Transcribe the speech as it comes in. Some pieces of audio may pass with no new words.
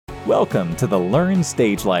Welcome to the Learn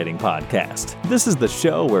Stage Lighting Podcast. This is the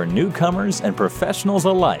show where newcomers and professionals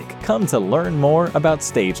alike come to learn more about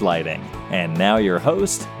stage lighting. And now your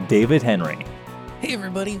host, David Henry. Hey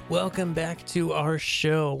everybody, welcome back to our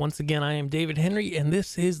show. Once again, I am David Henry, and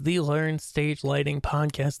this is the Learn Stage Lighting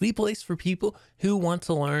Podcast, the place for people who want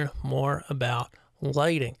to learn more about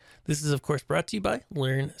lighting. This is, of course, brought to you by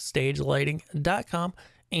LearnStageLighting.com,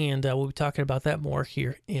 and we'll be talking about that more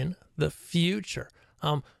here in the future.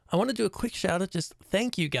 I want to do a quick shout out, just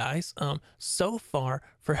thank you guys so far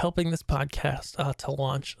for helping this podcast to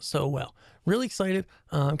launch so well. Really excited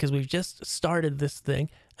because we've just started this thing,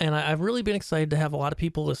 and I've really been excited to have a lot of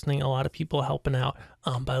people listening, a lot of people helping out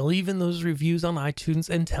by leaving those reviews on iTunes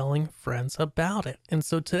and telling friends about it. And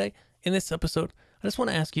so today, in this episode, I just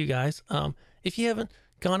want to ask you guys, if you haven't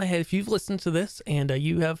gone ahead, if you've listened to this and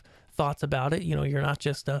you have thoughts about it, you know, you're not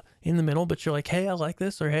just in the middle, but you're like, hey, I like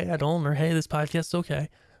this, or hey, I don't, or hey, this podcast's okay.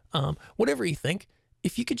 Whatever you think,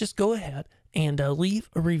 if you could just go ahead and leave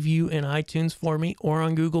a review in iTunes for me or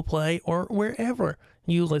on Google Play or wherever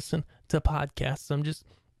you listen to podcasts. Just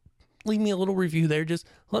leave me a little review there. Just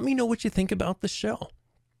let me know what you think about the show.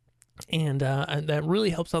 And that really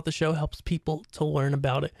helps out the show, helps people to learn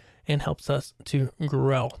about it, and helps us to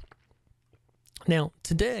grow. Now,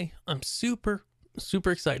 today, I'm super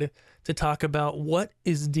excited to talk about what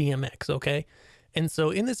is DMX, okay? And so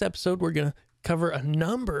in this episode, we're going to cover a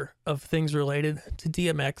number of things related to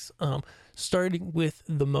DMX, starting with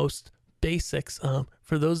the most basics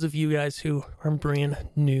for those of you guys who are brand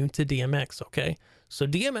new to DMX, okay? So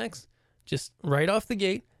DMX, just right off the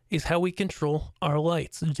gate, is how we control our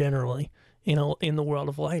lights generally, you know, in the world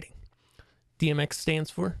of lighting. DMX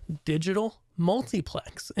stands for Digital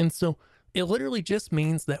Multi-Plex, and so it literally just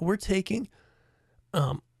means that we're taking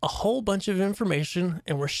a whole bunch of information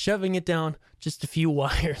and we're shoving it down just a few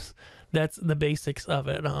wires. That's the basics of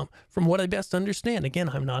it. From what I best understand, again,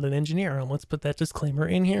 I'm not an engineer. Let's put that disclaimer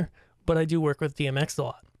in here, but I do work with DMX a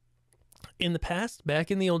lot. In the past,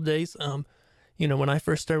 back in the old days, you know, when I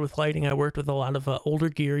first started with lighting, I worked with a lot of older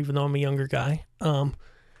gear, even though I'm a younger guy.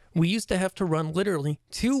 We used to have to run literally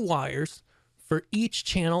 2 wires for each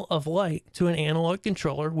channel of light to an analog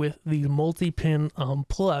controller with these multi-pin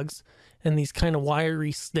plugs and these kind of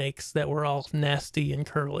wiry snakes that were all nasty and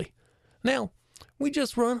curly. Now, we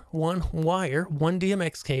just run 1 wire, 1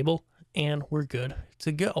 DMX cable, and we're good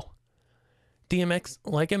to go. DMX,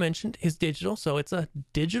 like I mentioned, is digital, so it's a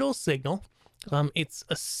digital signal. It's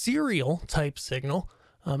a serial type signal,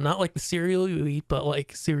 not like the cereal you eat, but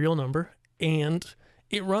like serial number, and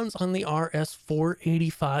it runs on the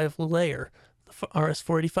RS-485 layer, the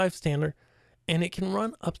RS-485 standard, and it can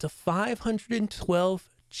run up to 512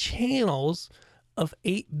 channels of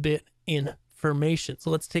 8-bit information. So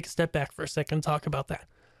let's take a step back for a second and talk about that.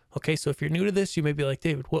 Okay, so if you're new to this, you may be like,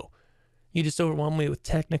 David, whoa, you just overwhelmed me with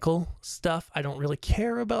technical stuff. I don't really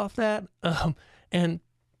care about that. And,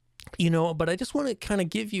 you know, but I just want to kind of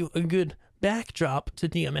give you a good backdrop to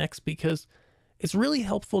DMX because it's really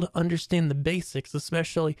helpful to understand the basics,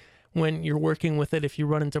 especially when you're working with it, if you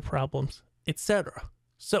run into problems, etc.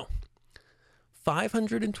 So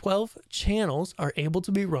 512 channels are able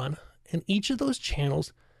to be run, and each of those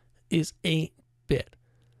channels is 8-bit.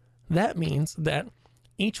 That means that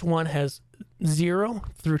each one has 0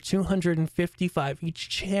 through 255. Each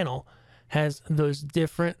channel has those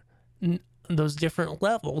different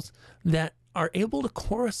levels that are able to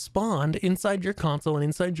correspond inside your console and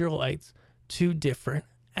inside your lights to different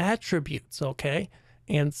attributes, okay?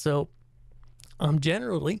 And so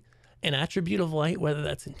generally, an attribute of light, whether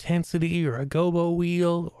that's intensity or a gobo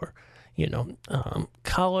wheel or, you know,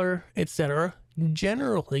 color, etc.,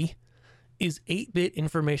 generally is 8-bit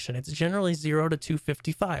information. It's generally 0 to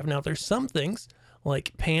 255. Now, there's some things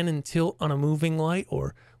like pan and tilt on a moving light,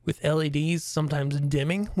 or with LEDs, sometimes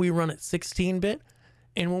dimming, we run at 16-bit.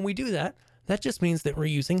 And when we do that, that just means that we're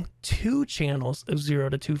using 2 channels of 0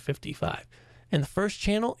 to 255. And the first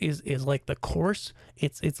channel is like the coarse.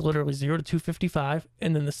 It's literally 0 to 255.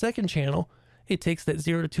 And then the second channel, it takes that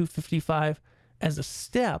 0 to 255 as a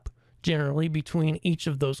step, generally between each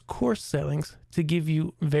of those coarse settings, to give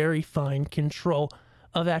you very fine control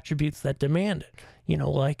of attributes that demand it. You know,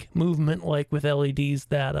 like movement, like with LEDs,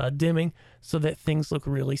 that dimming, so that things look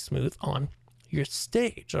really smooth on your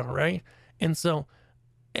stage, all right? And so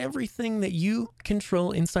everything that you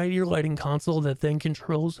control inside your lighting console that then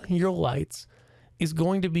controls your lights is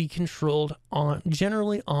going to be controlled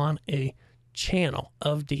generally on a channel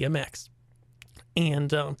of DMX.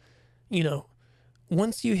 And, you know,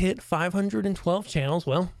 once you hit 512 channels,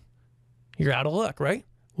 well, you're out of luck, right?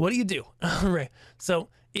 What do you do? All right. So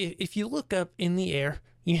if you look up in the air,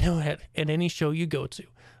 you know, at any show you go to,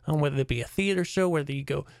 whether it be a theater show, whether you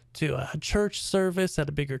go to a church service at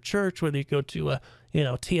a bigger church, whether you go to a,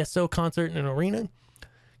 TSO concert in an arena.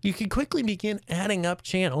 You can quickly begin adding up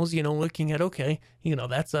channels, looking at, okay,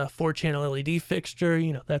 that's a 4-channel LED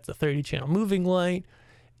fixture, that's a 30-channel moving light.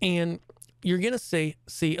 And you're going to see,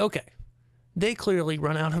 okay, they clearly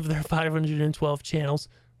run out of their 512 channels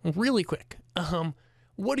really quick.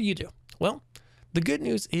 What do you do? Well, the good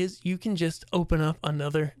news is you can just open up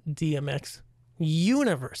another DMX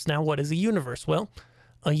universe. Now, what is a universe? Well,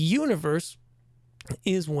 a universe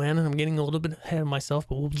is when, and I'm getting a little bit ahead of myself,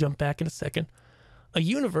 but we'll jump back in a second. A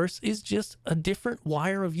universe is just a different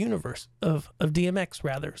wire of DMX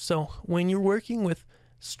rather. So when you're working with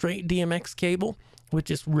straight DMX cable with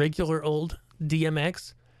just regular old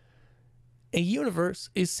DMX, a universe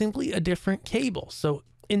is simply a different cable. So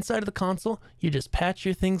inside of the console, you just patch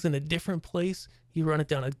your things in a different place, you run it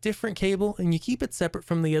down a different cable, and you keep it separate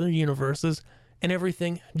from the other universes, and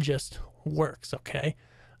everything just works, okay?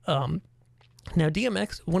 Now,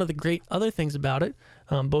 DMX, one of the great other things about it,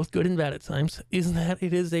 both good and bad at times, is that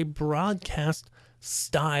it is a broadcast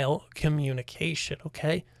style communication,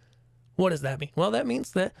 okay? What does that mean? Well, that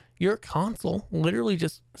means that your console literally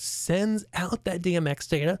just sends out that DMX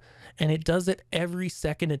data, and it does it every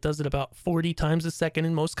second. It does it about 40 times a second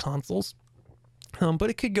in most consoles, but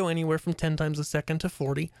it could go anywhere from 10 times a second to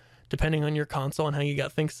 40, depending on your console and how you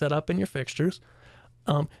got things set up in your fixtures.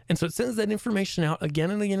 And so it sends that information out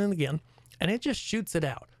again and again and again, and it just shoots it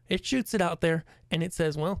out. It shoots it out there, and it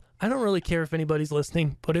says, well, I don't really care if anybody's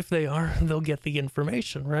listening, but if they are, they'll get the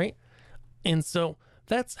information, right? And so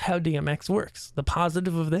that's how DMX works. The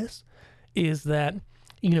positive of this is that,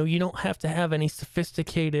 you don't have to have any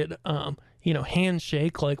sophisticated,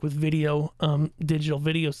 handshake like with video, digital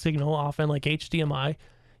video signal, often like HDMI,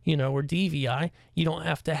 or DVI. You don't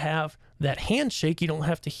have to have that handshake. You don't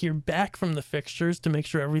have to hear back from the fixtures to make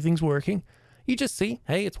sure everything's working. You just see,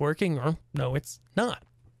 hey, it's working, or no, it's not.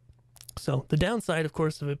 So the downside, of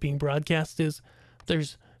course, of it being broadcast is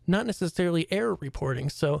there's not necessarily error reporting.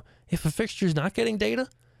 So if a fixture is not getting data,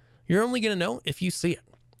 you're only going to know if you see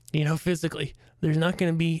it, physically. There's not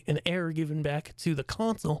going to be an error given back to the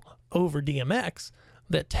console over DMX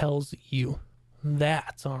that tells you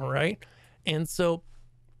that, all right? And so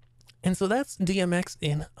that's DMX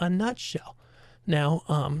in a nutshell.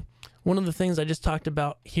 Now, one of the things I just talked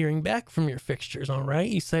about, hearing back from your fixtures, all right?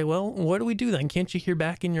 You say, well, what do we do then? Can't you hear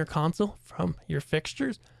back in your console from your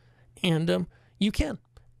fixtures? And you can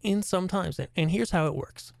in some times. And here's how it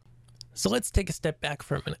works. So let's take a step back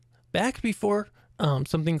for a minute. Back before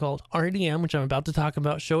something called RDM, which I'm about to talk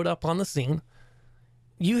about, showed up on the scene,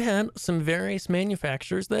 you had some various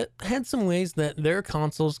manufacturers that had some ways that their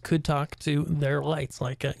consoles could talk to their lights.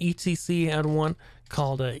 Like ETC had one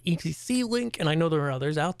called ETC Link, and I know there are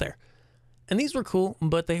others out there. And these were cool,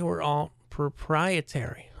 but they were all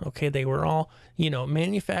proprietary. Okay, they were all,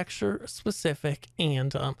 manufacturer specific,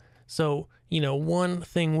 and so one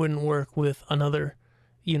thing wouldn't work with another,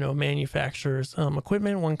 manufacturer's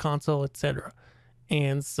equipment, one console, etc.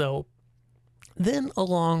 And so then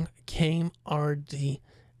along came RDM,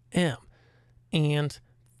 and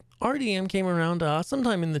RDM came around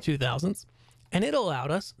sometime in the 2000s, and it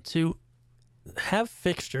allowed us to have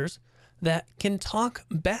fixtures that can talk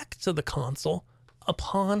back to the console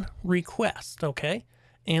upon request, okay?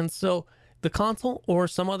 And so the console or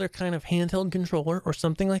some other kind of handheld controller or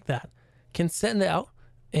something like that can send out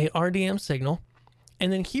a RDM signal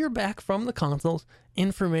and then hear back from the consoles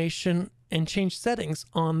information and change settings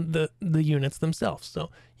on the units themselves.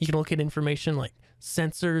 So you can look at information like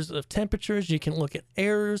sensors of temperatures. You can look at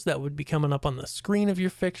errors that would be coming up on the screen of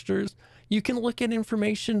your fixtures. You can look at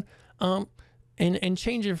information and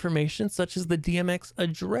change information such as the DMX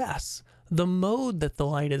address, the mode that the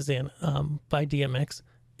light is in by DMX,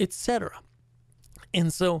 etc.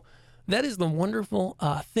 And so that is the wonderful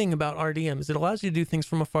thing about RDM, is it allows you to do things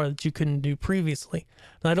from afar that you couldn't do previously.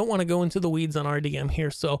 Now, I don't want to go into the weeds on RDM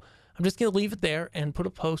here, so I'm just going to leave it there and put a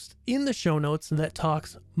post in the show notes that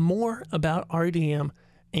talks more about RDM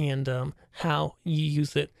and how you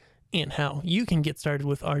use it and how you can get started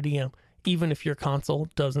with RDM, even if your console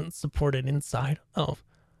doesn't support it inside of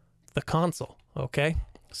the console, okay?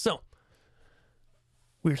 So,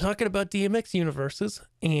 we were talking about DMX universes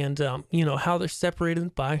and, how they're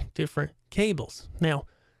separated by different cables. Now,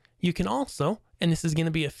 you can also, and this is going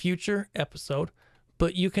to be a future episode,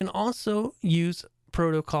 but you can also use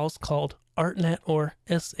protocols called ArtNet or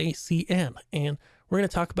SACN. And we're going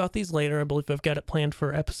to talk about these later. I believe I've got it planned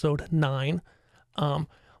for episode 9.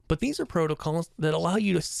 But these are protocols that allow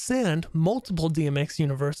you to send multiple DMX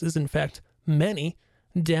universes, in fact, many,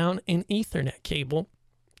 down an Ethernet cable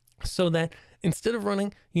so that instead of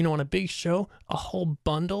running, on a big show, a whole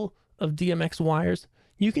bundle of DMX wires,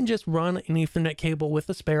 you can just run an Ethernet cable with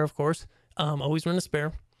a spare, of course. Always run a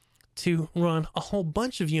spare to run a whole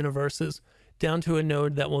bunch of universes down to a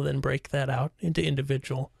node that will then break that out into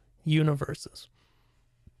individual universes.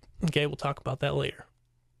 Okay, we'll talk about that later.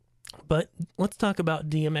 But let's talk about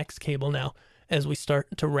DMX cable now as we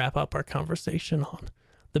start to wrap up our conversation on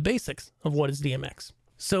the basics of what is DMX.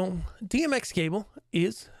 So DMX cable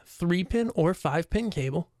is 3-pin or 5-pin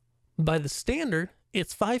cable. By the standard,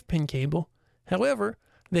 it's 5-pin cable. However,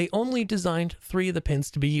 they only designed 3 of the pins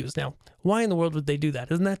to be used. Now, why in the world would they do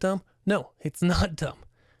that? Isn't that dumb? No, it's not dumb.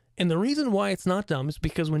 And the reason why it's not dumb is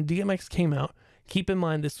because when DMX came out, keep in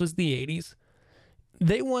mind this was the 80s,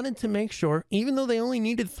 they wanted to make sure, even though they only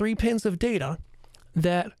needed 3 pins of data,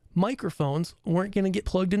 that microphones weren't going to get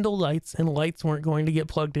plugged into lights and lights weren't going to get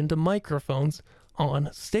plugged into microphones on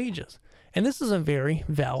stages. And this is a very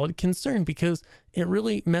valid concern because it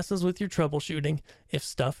really messes with your troubleshooting if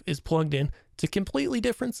stuff is plugged in to completely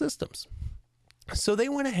different systems. So they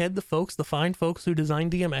went ahead, the fine folks who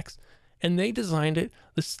designed DMX, and they designed it,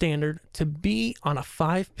 the standard, to be on a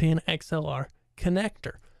 5-pin XLR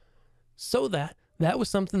connector. So that was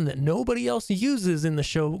something that nobody else uses in the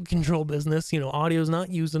show control business. Audio's not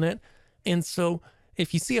using it. And so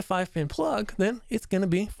if you see a 5-pin plug, then it's going to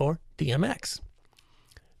be for DMX.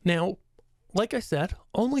 Now, like I said,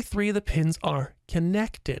 only 3 of the pins are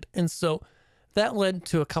connected. And so that led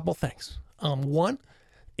to a couple things. One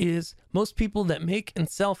is most people that make and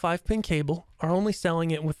sell 5-pin cable are only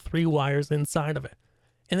selling it with 3 wires inside of it.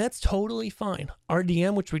 And that's totally fine.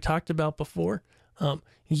 RDM, which we talked about before,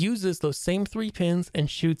 uses those same 3 pins and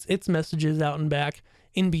shoots its messages out and back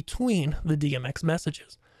in between the DMX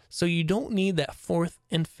messages. So you don't need that 4th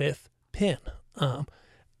and 5th pin.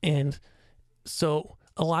 And so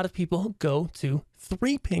a lot of people go to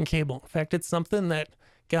 3-pin cable. In fact, it's something that,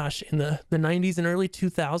 in the 90s and early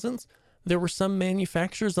 2000s, there were some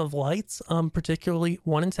manufacturers of lights, particularly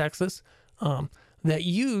one in Texas, that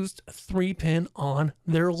used 3-pin on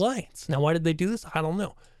their lights. Now, why did they do this? I don't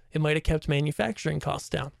know. It might have kept manufacturing costs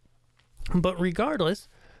down. But regardless,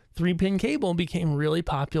 3-pin cable became really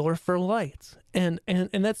popular for lights. And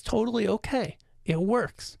that's totally okay. It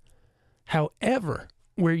works. However,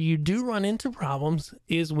 where you do run into problems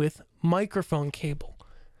is with microphone cable.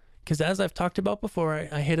 Because as I've talked about before,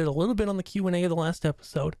 I hit it a little bit on the Q&A of the last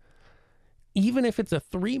episode. Even if it's a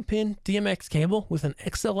 3-pin DMX cable with an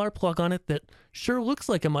XLR plug on it that sure looks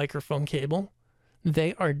like a microphone cable,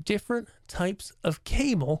 they are different types of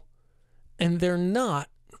cable, and they're not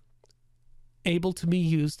able to be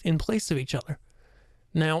used in place of each other.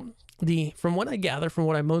 Now, from what I gather, from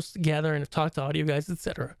what I most gather and have talked to audio guys,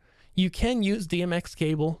 etc., you can use DMX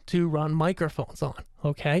cable to run microphones on,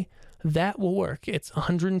 okay? That will work. It's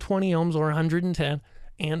 120 ohms or 110,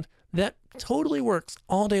 and that totally works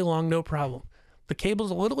all day long, no problem. The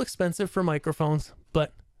cable's a little expensive for microphones,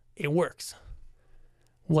 but it works.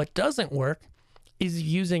 What doesn't work is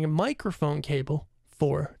using a microphone cable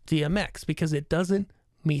for DMX because it doesn't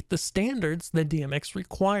meet the standards that DMX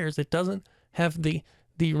requires. It doesn't have the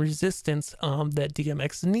resistance that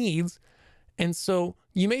DMX needs. And so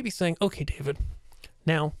you may be saying, okay, David,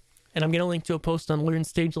 now, and I'm going to link to a post on Learn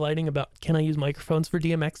Stage Lighting about can I use microphones for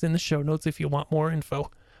DMX in the show notes if you want more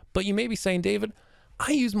info. But you may be saying, David,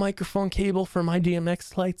 I use microphone cable for my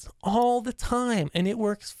DMX lights all the time and it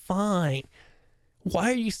works fine.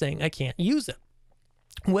 Why are you saying I can't use it?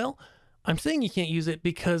 Well, I'm saying you can't use it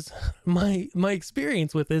because my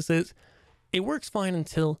experience with this is it works fine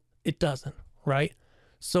until it doesn't, right?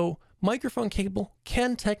 So microphone cable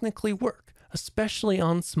can technically work, especially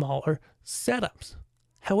on smaller setups.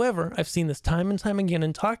 However, I've seen this time and time again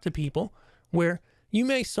and talked to people where you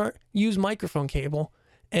may use microphone cable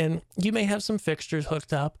and you may have some fixtures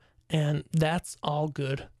hooked up and that's all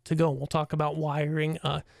good to go. We'll talk about wiring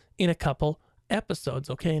in a couple episodes,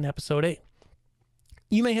 okay, in episode 8.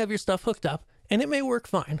 You may have your stuff hooked up and it may work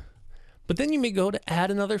fine, but then you may go to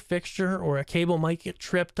add another fixture or a cable might get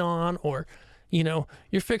tripped on or,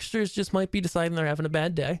 your fixtures just might be deciding they're having a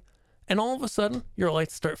bad day. And all of a sudden, your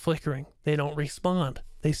lights start flickering. They don't respond.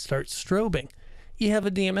 They start strobing. You have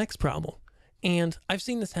a DMX problem. And I've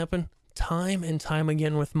seen this happen time and time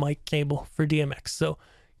again with mic cable for DMX. So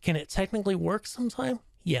can it technically work sometime?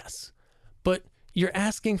 Yes. But you're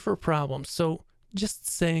asking for problems. So just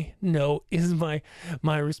say no is my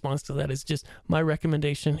response to that. Is just my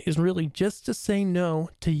recommendation is really just to say no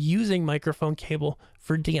to using microphone cable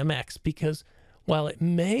for DMX. Because while it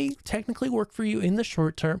may technically work for you in the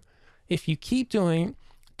short term, if you keep doing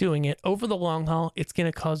it over the long haul, it's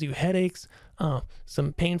going to cause you headaches,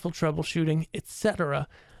 some painful troubleshooting, etc.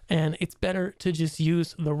 And it's better to just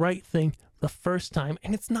use the right thing the first time,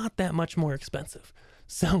 and it's not that much more expensive.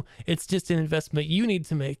 So it's just an investment you need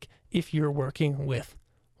to make if you're working with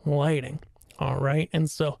lighting. All right. And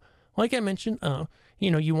so, like I mentioned,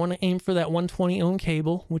 you want to aim for that 120 ohm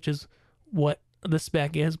cable, which is what the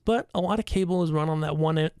spec is, but a lot of cable is run on that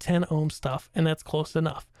 110 ohm stuff, and that's close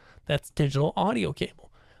enough. That's digital audio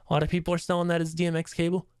cable. A lot of people are selling that as DMX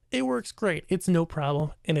cable. It works great. It's no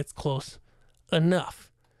problem, and it's close enough.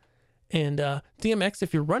 And DMX,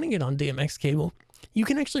 if you're running it on DMX cable, you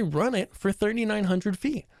can actually run it for 3,900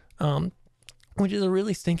 feet, which is a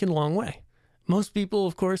really stinking long way. Most people,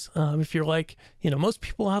 of course, if you're like, most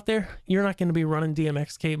people out there, you're not going to be running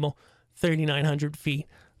DMX cable 3,900 feet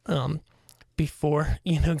before,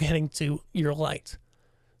 getting to your light.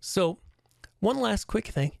 So one last quick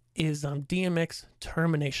thing is DMX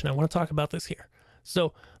termination. I want to talk about this here.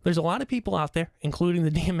 So there's a lot of people out there, including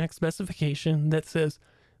the DMX specification, that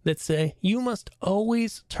say you must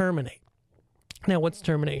always terminate. Now, what's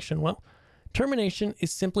termination? Well, termination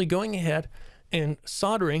is simply going ahead and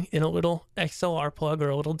soldering in a little XLR plug or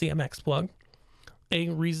a little DMX plug a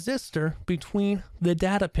resistor between the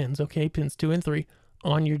data pins, okay, pins 2 and 3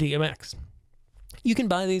 on your DMX. You can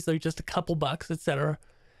buy these, they're just a couple bucks, etc.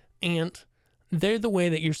 And they're the way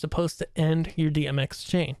that you're supposed to end your DMX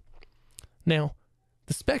chain. Now,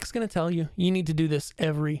 the spec's going to tell you need to do this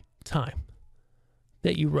every time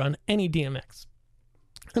that you run any DMX.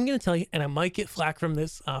 I'm going to tell you, and I might get flack from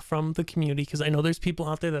this, from the community, because I know there's people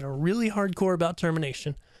out there that are really hardcore about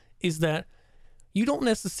termination, is that you don't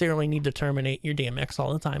necessarily need to terminate your DMX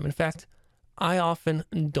all the time. In fact, I often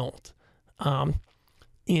don't.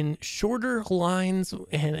 In shorter lines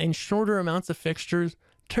and shorter amounts of fixtures,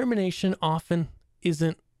 termination often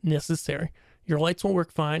isn't necessary. Your lights will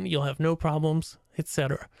work fine, you'll have no problems,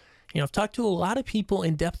 etc. I've talked to a lot of people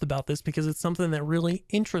in depth about this because it's something that really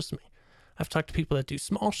interests me. I've talked to people that do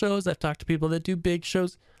small shows. I've talked to people that do big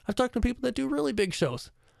shows. I've talked to people that do really big shows.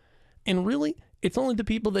 And really, it's only the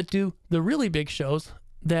people that do the really big shows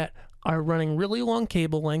that are running really long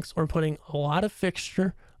cable lengths or putting a lot of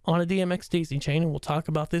fixture on a DMX daisy chain. And we'll talk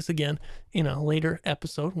about this again in a later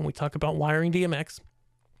episode when we talk about wiring DMX.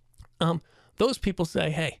 Those people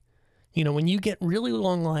say, hey, when you get really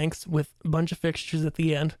long lengths with a bunch of fixtures at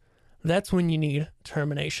the end, that's when you need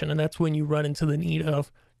termination. And that's when you run into the need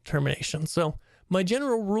of termination. So my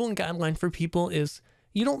general rule and guideline for people is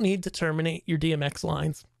you don't need to terminate your DMX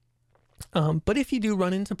lines. But if you do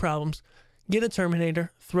run into problems, get a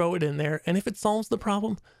terminator, throw it in there, and if it solves the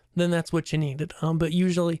problem, then that's what you needed. But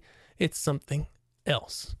usually it's something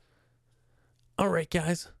else. All right,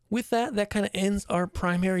 guys. With that kind of ends our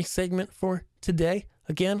primary segment for today.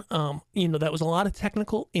 Again, that was a lot of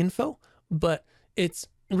technical info, but it's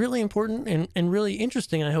really important and really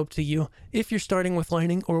interesting, I hope, to you if you're starting with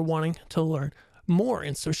lighting or wanting to learn more.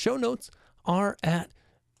 And so show notes are at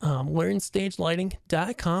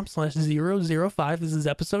learnstagelighting.com/005. This is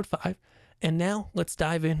episode 5. And now let's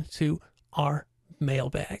dive into our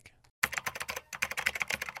mailbag.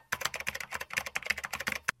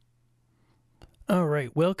 All right,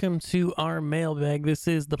 welcome to our mailbag. This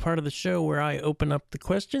is the part of the show where I open up the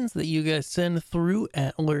questions that you guys send through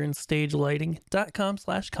at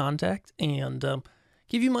learnstagelighting.com/contact and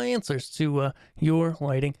give you my answers to your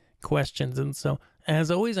lighting questions. And so,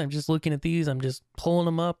 as always, I'm just looking at these. I'm just pulling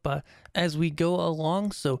them up as we go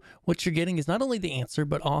along. So what you're getting is not only the answer,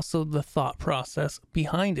 but also the thought process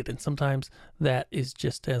behind it. And sometimes that is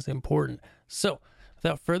just as important. So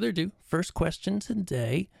without further ado, first question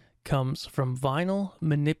today comes from Vinyl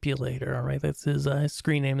Manipulator. All right, that's his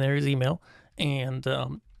screen name there, his email. And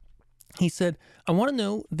he said, I want to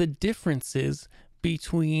know the differences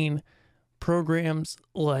between programs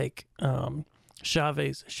like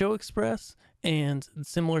Chavet's Show Express and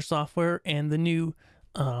similar software and the new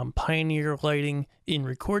Pioneer Lighting in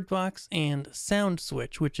Recordbox and Sound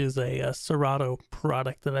Switch, which is a Serato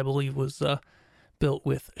product that I believe was built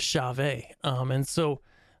with Chavet. And so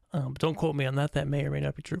don't quote me on that. That may or may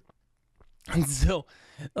not be true. And so,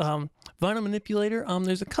 Vinyl Manipulator,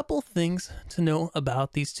 there's a couple things to know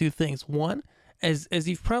about these two things. One, as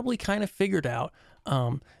you've probably kind of figured out,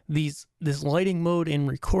 this lighting mode in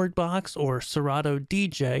Recordbox or Serato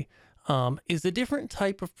DJ is a different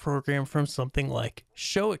type of program from something like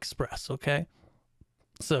Show Express, okay?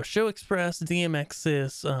 So Show Express,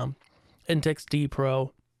 DMX's, Intex D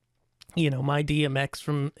Pro, my DMX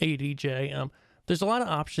from ADJ, there's a lot of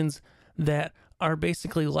options that are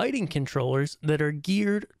basically lighting controllers that are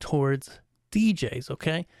geared towards DJs,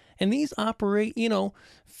 okay? And these operate,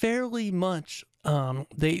 fairly much,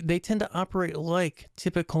 they tend to operate like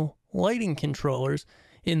typical lighting controllers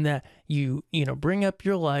in that you bring up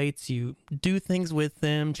your lights, you do things with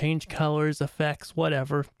them, change colors, effects,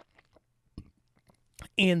 whatever.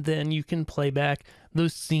 And then you can play back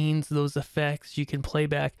those scenes, those effects. You can play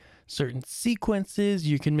back certain sequences.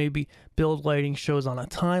 You can maybe build lighting shows on a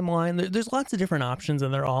timeline. There's lots of different options,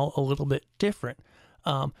 and they're all a little bit different.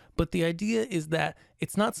 But the idea is that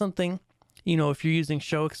it's not something, if you're using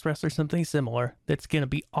Show Express or something similar, that's going to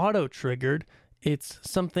be auto-triggered. It's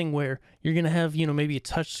something where you're going to have, maybe a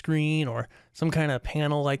touch screen or some kind of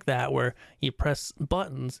panel like that where you press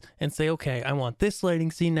buttons and say, okay, I want this lighting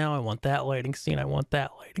scene now. I want that lighting scene. I want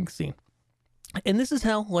that lighting scene. And this is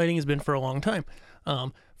how lighting has been for a long time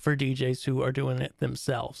for DJs who are doing it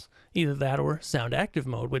themselves. Either that or sound active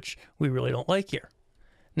mode, which we really don't like here.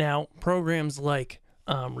 Now, programs like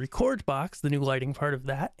Recordbox, the new lighting part of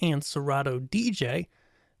that, and Serato DJ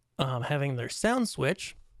having their sound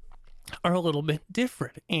switch are a little bit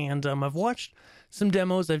different. And I've watched some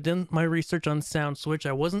demos. I've done my research on Sound Switch.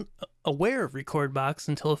 I wasn't aware of Recordbox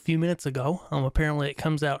until a few minutes ago. Apparently it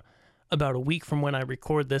comes out about a week from when I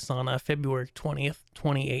record this on February 20th,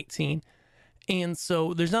 2018. And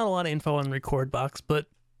so there's not a lot of info on Recordbox, but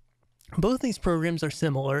both these programs are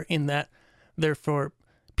similar in that they're for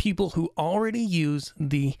people who already use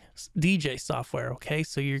the DJ software, okay?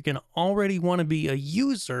 So you're going to already want to be a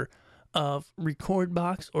user of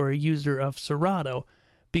Recordbox or a user of Serato,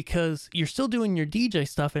 because you're still doing your DJ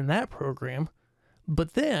stuff in that program,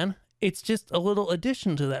 but then it's just a little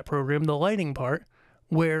addition to that program, the lighting part,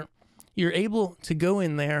 where you're able to go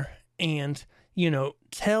in there and,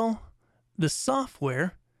 tell the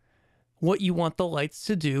software what you want the lights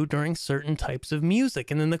to do during certain types of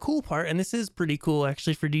music. And then the cool part, and this is pretty cool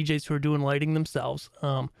actually for DJs who are doing lighting themselves,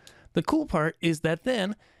 the cool part is that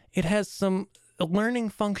then it has some learning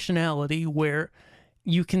functionality where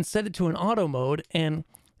you can set it to an auto mode and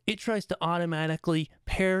it tries to automatically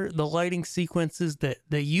pair the lighting sequences that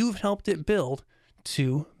you've helped it build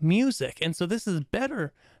to music. And so this is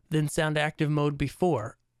better than sound active mode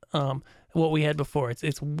before, what we had before.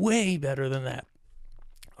 It's way better than that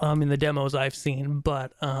in the demos I've seen,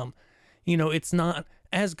 but it's not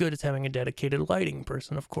as good as having a dedicated lighting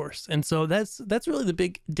person, of course. And so that's really the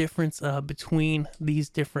big difference between these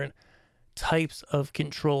different types of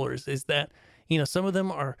controllers, is that some of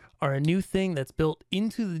them are a new thing that's built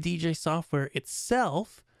into the DJ software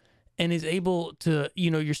itself and is able to,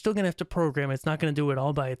 you're still going to have to program. It's not going to do it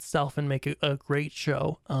all by itself and make a great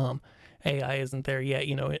show. AI isn't there yet,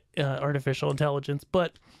 artificial intelligence,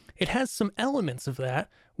 but it has some elements of that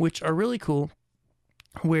which are really cool,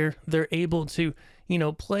 where they're able to,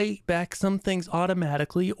 play back some things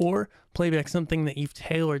automatically or play back something that you've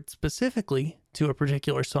tailored specifically to a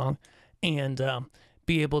particular song, and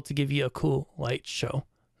be able to give you a cool light show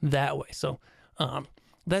that way. So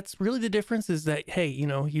that's really the difference, is that, hey,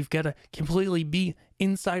 you've got to completely be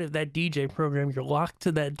inside of that DJ program. You're locked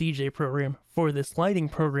to that DJ program for this lighting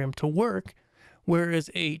program to work, whereas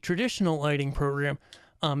a traditional lighting program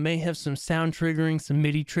may have some sound triggering, some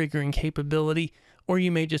MIDI triggering capability, or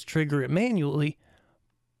you may just trigger it manually.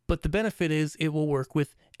 But the benefit is it will work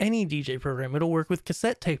with any DJ program. It'll work with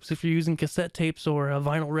cassette tapes if you're using cassette tapes or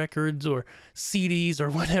vinyl records or CDs or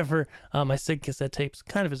whatever. I said cassette tapes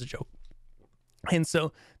kind of as a joke. And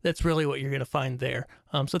so that's really what you're going to find there.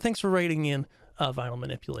 So thanks for writing in, Vinyl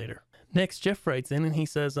Manipulator. Next, Jeff writes in and he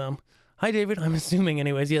says, hi, David. I'm assuming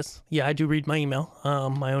anyways. Yes. Yeah, I do read my email,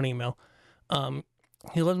 my own email.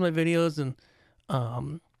 He loves my videos,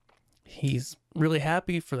 and he's really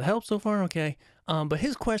happy for the help so far. Okay. But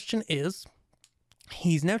his question is,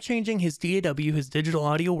 he's now changing his DAW, his digital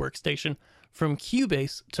audio workstation, from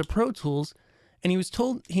Cubase to Pro Tools, and he was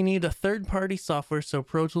told he needed a third-party software so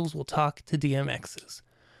Pro Tools will talk to DMXs.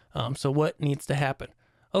 So what needs to happen?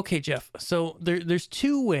 Okay, Jeff, so there's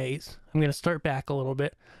two ways. I'm going to start back a little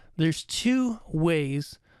bit. There's two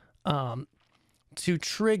ways to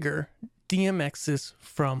trigger DMXs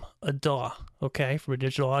from a DAW, okay, from a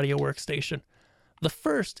digital audio workstation. The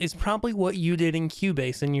first is probably what you did in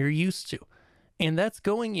Cubase and you're used to, and that's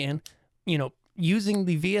going in, using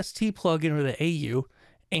the VST plugin or the AU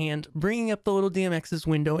and bringing up the little DMXs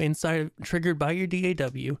window inside, triggered by your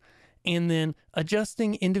DAW, and then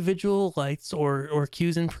adjusting individual lights or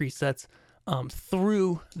cues and presets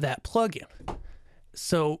through that plugin.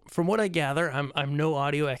 So from what I gather, I'm no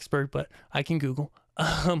audio expert, but I can Google.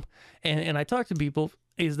 And I talk to people,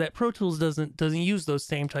 is that Pro Tools doesn't use those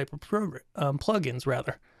same type of plugins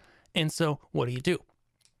rather. And so what do?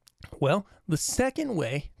 Well, the second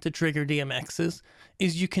way to trigger DMXs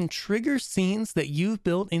is you can trigger scenes that you've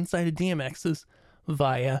built inside of DMXs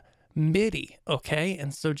via MIDI, okay?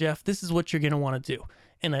 And so, Jeff, this is what you're going to want to do.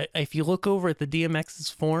 And if you look over at the DMX's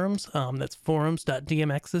forums, that's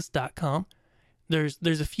forums.dmxs.com, there's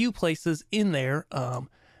a few places in there,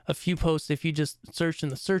 a few posts, if you just search in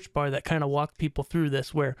the search bar, that kind of walk people through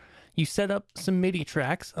this, where you set up some MIDI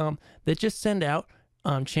tracks that just send out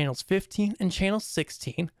channels 15 and channel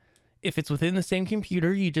 16. If it's within the same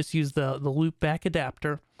computer, you just use the loop back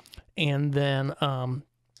adapter, and then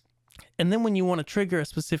when you want to trigger a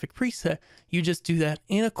specific preset, you just do that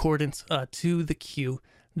in accordance to the cue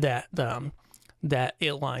that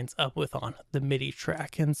it lines up with on the MIDI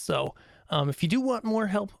track. And so if you do want more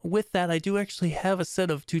help with that, I do actually have a set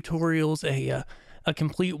of tutorials, a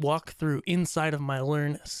complete walkthrough inside of my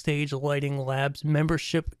Learn Stage Lighting Labs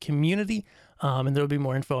membership community, and there'll be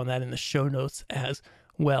more info on that in the show notes as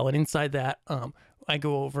well. And inside that, I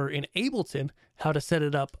go over in Ableton how to set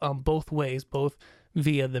it up both ways, both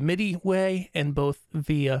via the MIDI way and both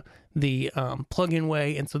via the plugin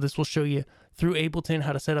way. And so this will show you through Ableton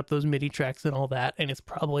how to set up those MIDI tracks and all that, and it's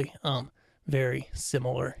probably very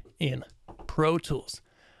similar in Pro Tools.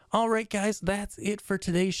 All right, guys, that's it for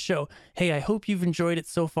today's show. Hey, I hope you've enjoyed it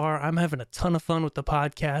so far. I'm having a ton of fun with the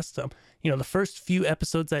podcast. The first few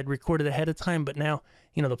episodes I'd recorded ahead of time, but now,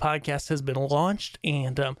 the podcast has been launched,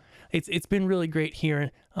 and it's been really great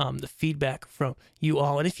hearing the feedback from you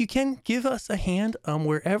all. And if you can, give us a hand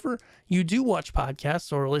wherever you do watch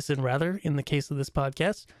podcasts, or listen rather, in the case of this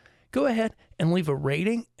podcast, go ahead and leave a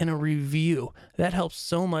rating and a review. That helps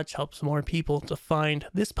so much, helps more people to find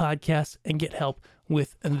this podcast and get help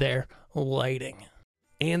with their lighting.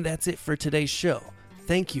 And that's it for today's show.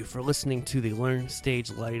 Thank you for listening to the Learn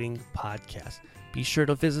Stage Lighting podcast. Be sure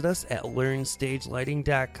to visit us at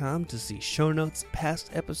learnstagelighting.com to see show notes, past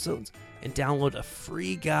episodes, and download a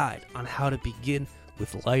free guide on how to begin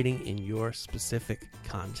with lighting in your specific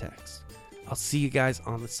context. I'll see you guys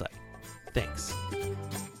on the site. Thanks.